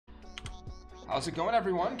How's it going,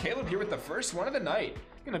 everyone? Caleb here with the first one of the night.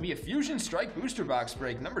 Gonna be a Fusion Strike booster box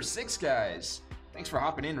break, number 6, guys. Thanks for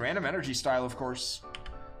hopping in, random energy style, of course.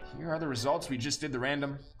 Here are the results. We just did the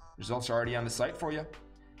random. Results are already on the site for you.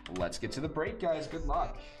 Let's get to the break, guys. Good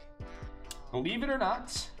luck. Believe it or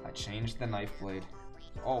not, I changed the knife blade.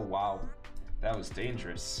 Oh, wow. That was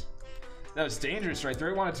dangerous. That was dangerous right there.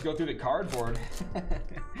 I wanted to go through the cardboard. I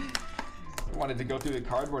wanted to go through the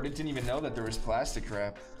cardboard. It didn't even know that there was plastic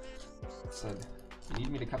wrap. It said, you need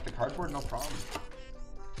me to cut the cardboard? No problem.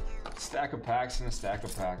 Stack of packs and a stack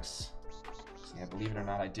of packs. So yeah, believe it or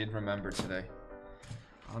not, I did remember today.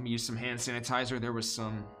 Let me use some hand sanitizer. There was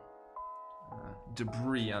some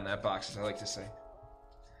debris on that box, as I like to say.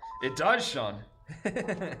 It does, Sean.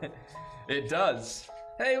 It does.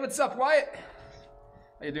 Hey, what's up, Wyatt?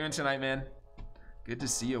 How you doing tonight, man? Good to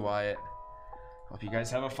see you, Wyatt. Hope you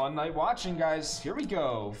guys have a fun night watching, guys. Here we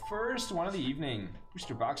go. First one of the evening.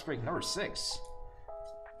 Booster box break number 6.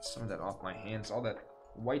 Some of that off my hands. All that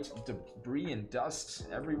white debris and dust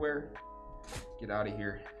everywhere. Get out of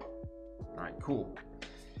here. All right, cool.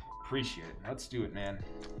 Appreciate it. Let's do it, man.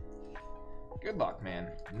 Good luck,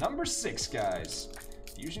 man. Number 6, guys.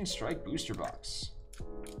 Fusion Strike booster box.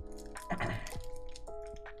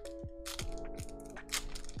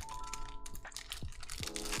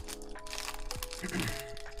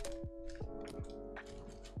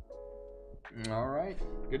 All right,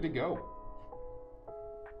 good to go.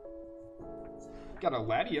 Got a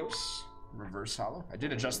Latios reverse hollow. I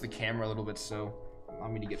did adjust the camera a little bit, so allow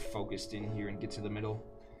me to get focused in here and get to the middle.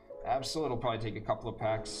 Absol, it'll probably take a couple of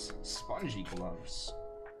packs. Spongy gloves.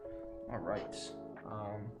 All right.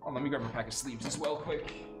 Oh, let me grab a pack of sleeves as well,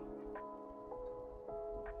 quick.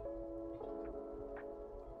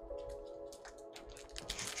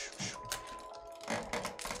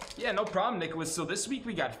 Yeah, no problem, Nicholas. So this week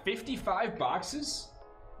we got 55 boxes.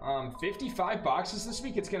 55 boxes this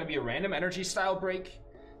week. It's going to be a random energy style break.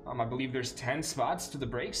 I believe there's 10 spots to the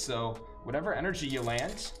break, so whatever energy you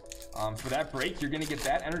land for that break, you're going to get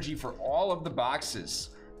that energy for all of the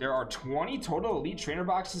boxes. There are 20 total Elite Trainer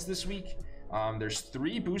boxes this week. There's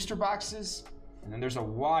 3 booster boxes, and then there's a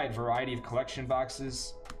wide variety of collection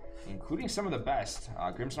boxes, including some of the best.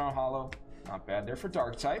 Grimmsnarl Hollow, not bad there for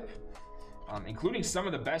Dark type. Including some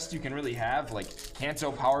of the best you can really have, like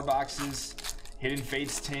Kanto Power Boxes, Hidden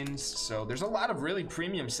Fates tins. So there's a lot of really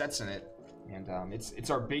premium sets in it, and it's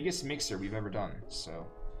our biggest mixer we've ever done. So,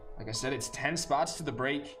 like I said, it's 10 spots to the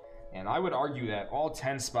break, and I would argue that all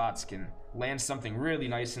 10 spots can land something really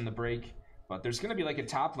nice in the break. But there's going to be like a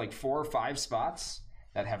top like 4 or 5 spots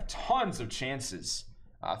that have tons of chances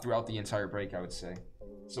throughout the entire break, I would say.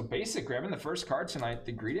 So basic, grabbing the first card tonight,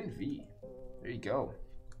 the Greedent V. There you go.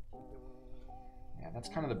 Yeah, that's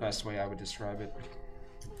kind of the best way I would describe it.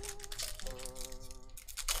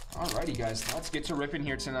 Alrighty, guys, let's get to ripping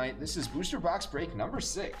here tonight. This is booster box break number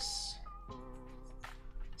 6.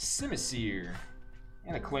 Simisear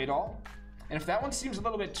and a Claydol. And if that one seems a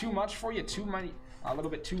little bit too much for you, a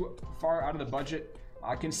little bit too far out of the budget,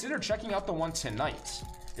 consider checking out the one tonight.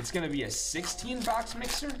 It's going to be a 16 box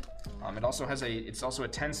mixer. It also has it's also a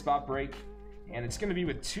 10 spot break, and it's going to be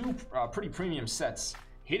with 2 pretty premium sets.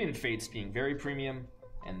 Hidden Fates being very premium,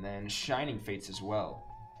 and then Shining Fates as well.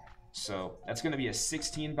 So that's going to be a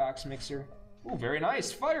 16 box mixer. Ooh, very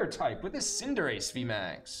nice. Fire type with a Cinderace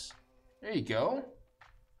VMAX. There you go.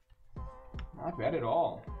 Not bad at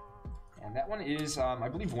all. And that one is, I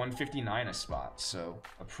believe, 159 a spot. So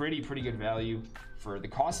a pretty good value for the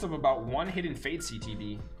cost of about 1 Hidden Fate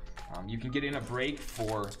CTB. You can get in a break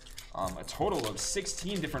for a total of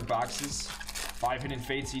 16 different boxes. 5 Hidden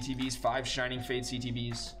Fate CTBs, 5 Shining Fate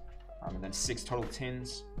CTBs, and then 6 total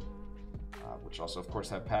tins, which also, of course,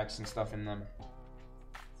 have packs and stuff in them.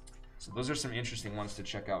 So those are some interesting ones to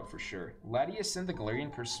check out for sure. Latias and the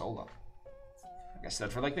Galarian Cursola. Like I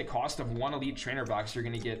said, for like the cost of 1 Elite Trainer box, you're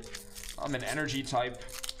going to get an energy type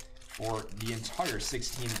for the entire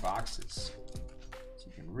 16 boxes. So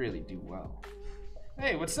you can really do well.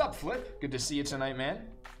 Hey, what's up, Flip? Good to see you tonight, man.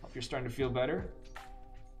 Hope you're starting to feel better.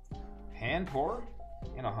 Panpour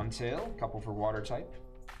and a Huntail, couple for water type.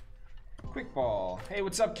 Quick Ball. Hey,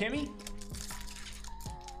 what's up, Kimmy?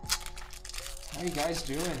 How you guys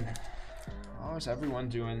doing? How's everyone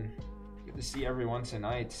doing? Good to see everyone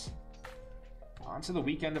tonight. On to the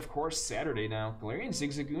weekend, of course, Saturday now. Galarian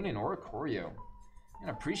Zigzagoon and Oricorio.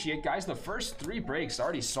 And appreciate, guys, the first 3 breaks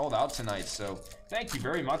already sold out tonight, so thank you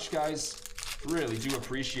very much, guys. Really do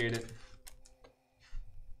appreciate it.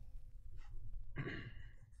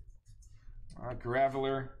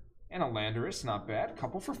 Graveler and a Landorus, not bad.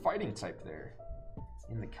 Couple for fighting type there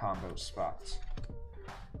in the combo spot.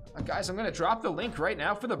 Guys, I'm gonna drop the link right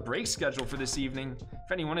now for the break schedule for this evening.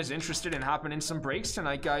 If anyone is interested in hopping in some breaks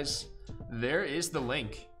tonight, guys, there is the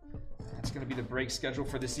link. That's gonna be the break schedule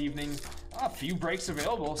for this evening. A few breaks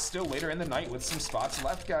available still later in the night with some spots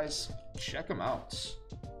left, guys. Check them out.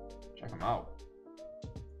 Check them out.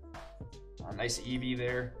 A nice EV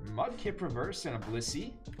there. Mudkip reverse and a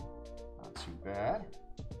Blissey. Not too bad.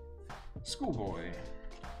 Schoolboy.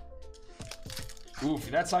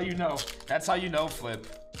 Oof, that's how you know. That's how you know, Flip.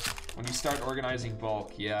 When you start organizing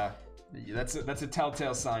bulk, yeah. That's a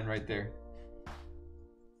telltale sign right there.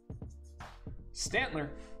 Stantler.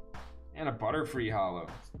 And a Butterfree holo.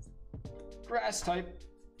 Grass type.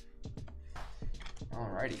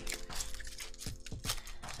 Alrighty.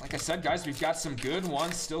 Like I said, guys, we've got some good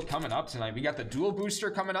ones still coming up tonight. We got the dual booster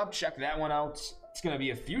coming up. Check that one out. It's going to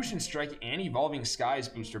be a Fusion Strike and Evolving Skies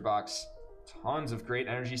booster box. Tons of great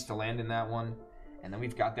energies to land in that one. And then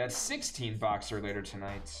we've got that 16 boxer later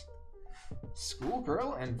tonight.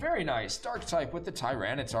 Schoolgirl, and very nice. Dark type with the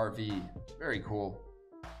Tyranitar V. Very cool.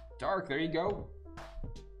 Dark, there you go.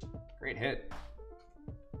 Great hit.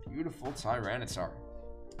 Beautiful Tyranitar.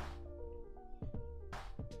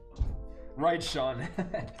 Right, Sean.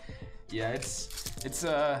 Yeah, it's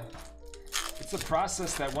a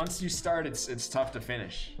process that once you start, it's tough to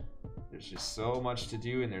finish. There's just so much to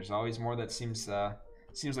do, and there's always more that seems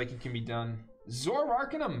like it can be done.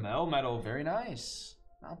 Zoroark and a Melmetal, very nice.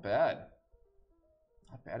 Not bad.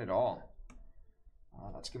 Not bad at all.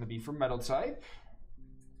 That's gonna be for Metal type.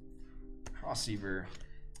 Crossiever.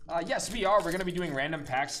 Yes, we are. We're gonna be doing random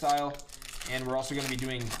pack style, and we're also gonna be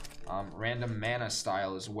doing random mana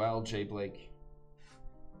style as well, Jay Blake.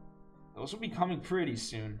 Those will be coming pretty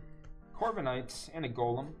soon. Corviknight and a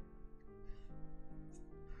Golem.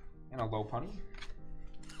 And a Lopunny.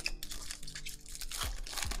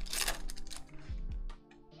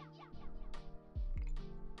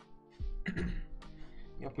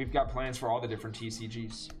 Yep, we've got plans for all the different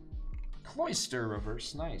TCGs. Cloyster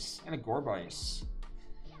reverse, nice. And a Gourbice.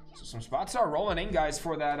 So some spots are rolling in, guys,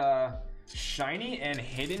 for that Shiny and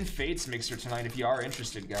Hidden Fates mixer tonight, if you are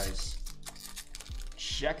interested, guys.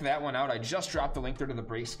 Check that one out. I just dropped the link there to the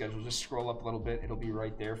break schedule. Just scroll up a little bit. It'll be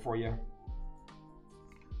right there for you.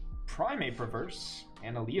 Primeape reverse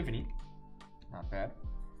and a Leavanny. Not bad.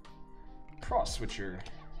 Cross Switcher.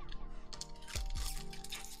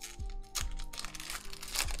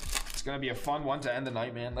 It's going to be a fun one to end the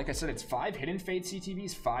night, man. Like I said, it's 5 Hidden Fate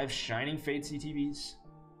CTVs, 5 Shining Fate CTVs.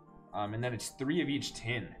 And then it's 3 of each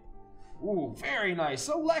tin. Ooh, very nice.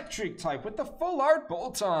 Electric type with the full art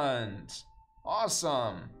Boltund.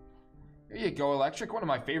 Awesome. There you go, Electric. One of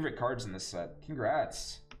my favorite cards in this set.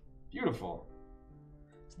 Congrats. Beautiful.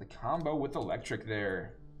 It's the combo with Electric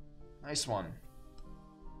there. Nice one.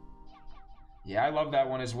 Yeah, I love that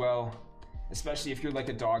one as well. Especially if you're like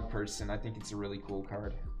a dog person. I think it's a really cool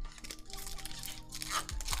card.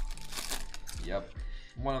 Yep.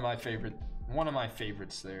 One of my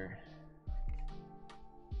favorites there.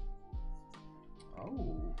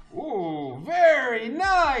 Oh. Ooh, very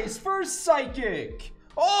nice for Psychic.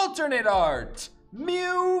 Alternate art.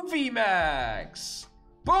 Mew VMAX.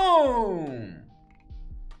 Boom.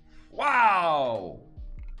 Wow.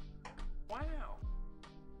 Wow.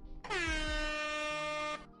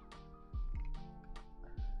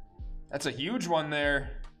 That's a huge one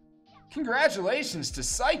there. Congratulations to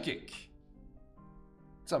Psychic.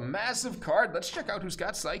 It's a massive card. Let's check out who's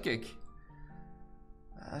got Psychic.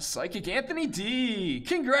 Psychic Anthony D.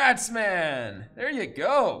 Congrats, man. There you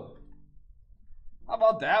go. How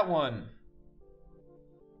about that one?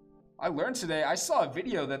 I learned today, I saw a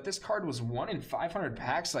video that this card was 1 in 500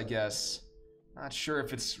 packs, I guess. Not sure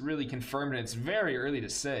if it's really confirmed, and it's very early to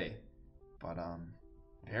say. But,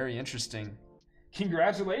 very interesting.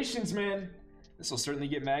 Congratulations, man. This will certainly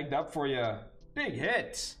get magged up for you. Big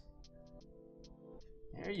hit.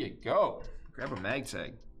 There you go. Grab a mag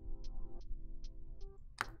tag.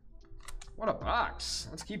 What a box.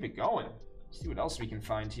 Let's keep it going. See what else we can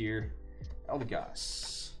find here.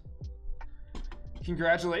 Eldegoss.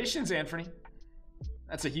 Congratulations, Anthony.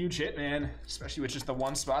 That's a huge hit, man. Especially with just the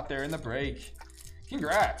one spot there in the break.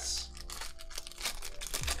 Congrats.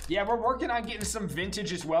 Yeah, we're working on getting some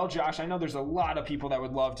vintage as well, Josh. I know there's a lot of people that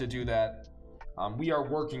would love to do that. We are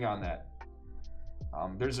working on that.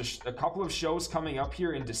 There's a couple of shows coming up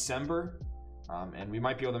here in December. And we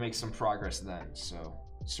might be able to make some progress then. So,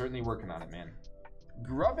 certainly working on it, man.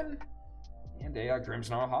 Grubbin and a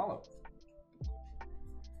Grimmsnarl Hollow.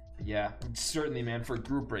 Yeah, certainly, man, for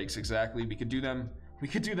group breaks, exactly. We could do them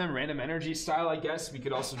random energy style, I guess. We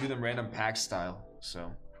could also do them random pack style.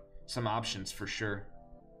 So, some options for sure.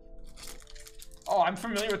 Oh, I'm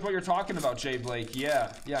familiar with what you're talking about, Jay Blake.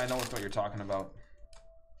 Yeah, I know what you're talking about.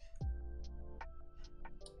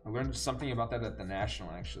 I learned something about that at the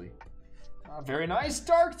National, actually. Very nice,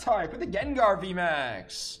 Dark type with the Gengar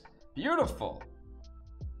VMAX. Beautiful.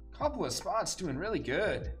 Couple of spots doing really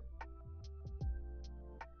good.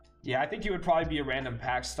 Yeah, I think it would probably be a random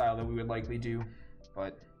pack style that we would likely do,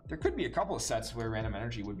 but there could be a couple of sets where random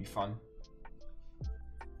energy would be fun.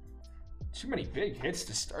 Too many big hits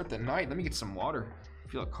to start the night. Let me get some water. I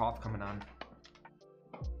feel a cough coming on.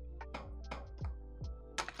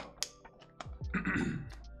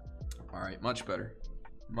 All right, much better.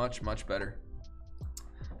 Much better.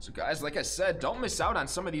 So guys, like I said, don't miss out on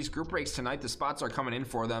some of these group breaks tonight. The spots are coming in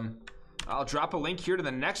for them. I'll drop a link here to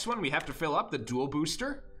the next one. We have to fill up the dual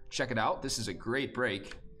booster. Check it out. This is a great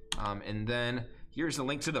break. And then here's a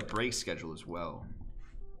link to the break schedule as well.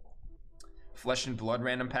 Flesh and Blood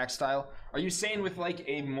random pack style. Are you saying with like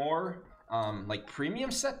a more like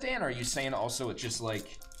premium set, Dan? Or are you saying also it's just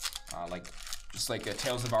like a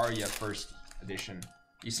Tales of Aria first edition?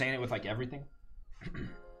 You saying it with like everything?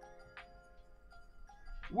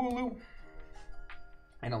 Wooloo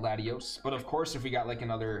and a Latios. But of course, if we got like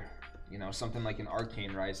another, you know, something like an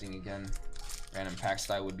Arcane Rising again, random pack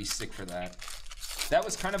style would be sick for that. That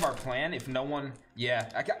was kind of our plan. If no one, yeah,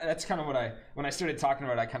 that's kind of what when I started talking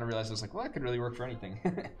about it, I kind of realized I was like, well, that could really work for anything.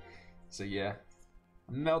 So yeah,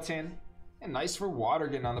 Meltan, and nice for water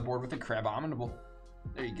getting on the board with the Crabominable.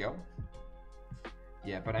 There you go.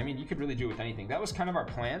 Yeah, but I mean, you could really do it with anything. That was kind of our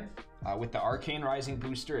plan with the Arcane Rising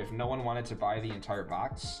booster. If no one wanted to buy the entire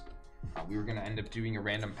box, we were going to end up doing a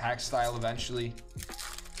random pack style eventually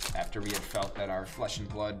after we had felt that our Flesh and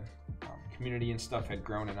Blood community and stuff had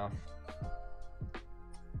grown enough.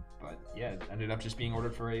 But yeah, it ended up just being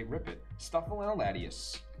ordered for a Rip It, Stuffle, and a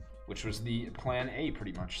Latios, which was the plan A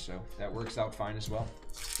pretty much, so that works out fine as well.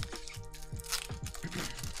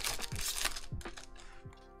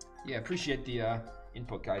 Yeah, appreciate the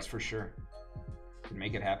input, guys, for sure. Could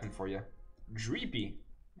make it happen for you. Dreepy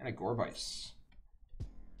and a Gourbice.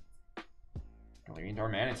 Galarian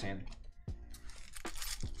Darmanitan.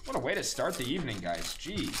 What a way to start the evening, guys.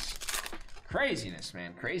 Jeez. Craziness,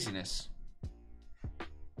 man. Craziness.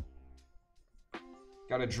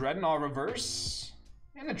 Got a Dreadnought reverse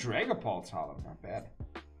and a Dragapult hollow. Not bad.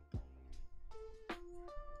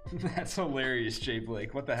 That's hilarious, Jay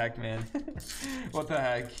Blake. What the heck, man? What the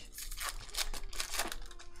heck?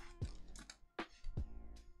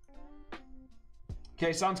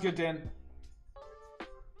 Okay, sounds good, Dan.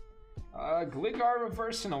 Gligar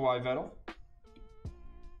reverse and a Yveltal.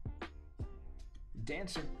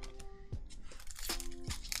 Dancer.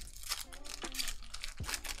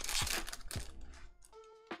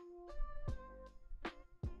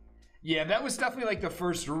 Yeah, that was definitely like the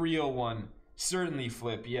first real one. Certainly,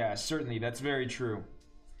 Flip. Yeah, certainly. That's very true.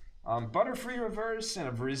 Butterfree reverse and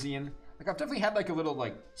a Virizion. Like, I've definitely had like a little,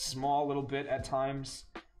 like, small little bit at times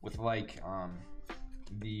with like,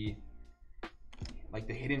 the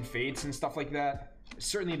Hidden Fates and stuff like that.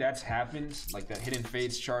 Certainly that's happened. Like that Hidden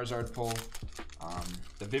Fates Charizard pull.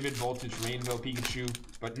 The Vivid Voltage Rainbow Pikachu.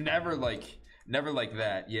 But never like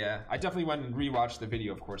that. Yeah, I definitely went and rewatched the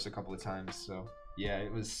video, of course, a couple of times. So, yeah,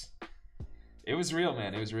 it was real,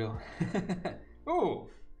 man. It was real. Ooh.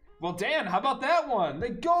 Well, Dan, how about that one? The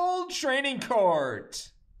Gold Training Court.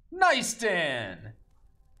 Nice, Dan.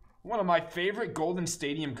 One of my favorite Golden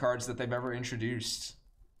Stadium cards that they've ever introduced.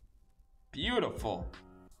 Beautiful.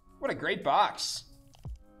 What a great box.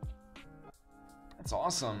 That's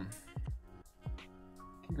awesome.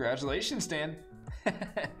 Congratulations, Dan.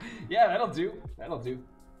 Yeah, that'll do. That'll do.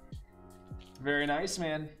 Very nice,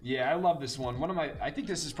 man. Yeah, I love this one. I think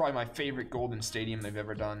this is probably my favorite Golden Stadium they've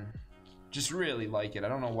ever done. Just really like it. I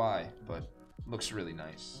don't know why, but looks really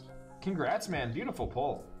nice. Congrats, man. Beautiful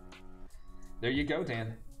pull. There you go,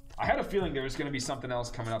 Dan. I had a feeling there was going to be something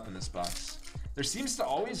else coming up in this box. There seems to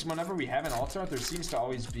always, whenever we have an alt art, there seems to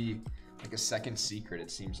always be like a second secret,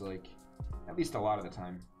 it seems like. At least a lot of the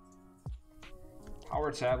time.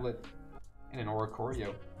 Power Tablet and an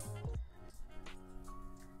Oricorio.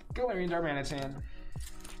 Galarian Darmanitan.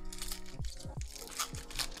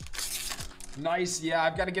 Nice, yeah,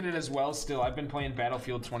 I've got to get it as well still. I've been playing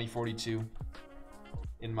Battlefield 2042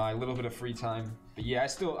 in my little bit of free time. But yeah, I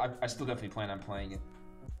still definitely plan on playing it.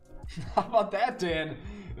 How about that, Dan?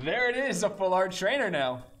 There it is, a full art trainer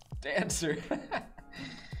now. Dancer.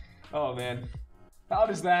 Oh, man. How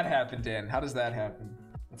does that happen, Dan? How does that happen?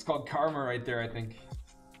 It's called karma right there, I think.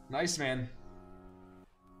 Nice, man.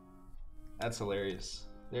 That's hilarious.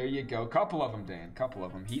 There you go. Couple of them, Dan. Couple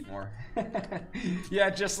of them. Heatmore. Yeah,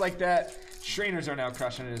 just like that. Trainers are now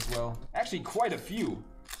crushing it as well. Actually, quite a few.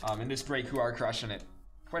 in this break who are crushing it.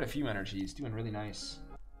 Quite a few energies, doing really nice.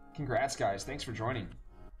 Congrats, guys. Thanks for joining.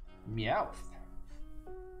 Meowth.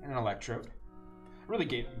 And an Electrode.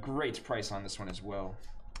 Really great price on this one as well.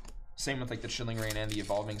 Same with like the Chilling Reign and the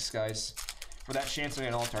Evolving Skies. For that Chancery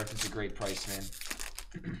and Alt-Art, it's a great price, man.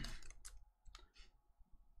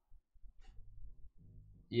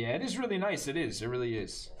 Yeah, it is really nice. It is. It really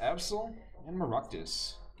is. Absol and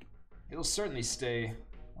Maractus. It'll certainly stay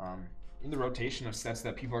in the rotation of sets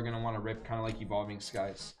that people are going to want to rip, kind of like Evolving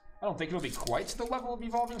Skies. I don't think it'll be quite to the level of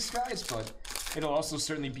Evolving Skies, but it'll also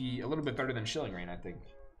certainly be a little bit better than Chilling Reign, I think.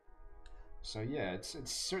 So yeah, it's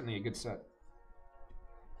certainly a good set.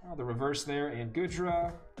 The reverse there, and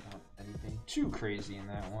Goodra. Not anything too crazy in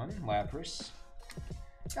that one. Lapras.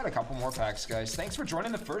 Got a couple more packs, guys. Thanks for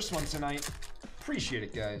joining the first one tonight. Appreciate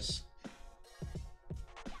it, guys.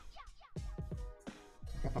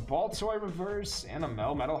 Got the Baltoy reverse and a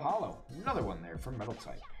Melmetal Hollow. Another one there for Metal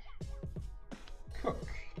type. Cook.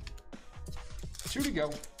 2 to go.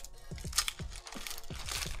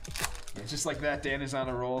 Yeah, just like that, Dan is on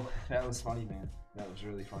a roll. That was funny, man. That was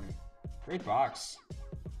really funny. Great box.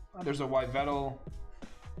 Oh, there's a Yveltal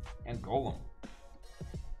and Golem.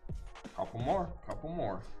 Couple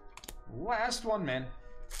more. Last one, man.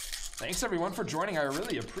 Thanks everyone for joining. I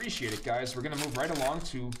really appreciate it, guys. We're gonna move right along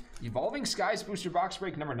to Evolving Skies booster box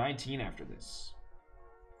break number 19 after this.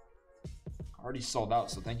 Already sold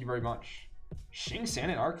out, so thank you very much. Shinx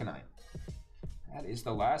and Arcanine. That is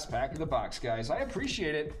the last pack of the box, guys. I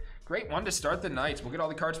appreciate it. Great one to start the night. We'll get all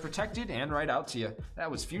the cards protected and right out to you.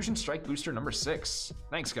 That was Fusion Strike booster number 6.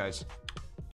 Thanks, guys.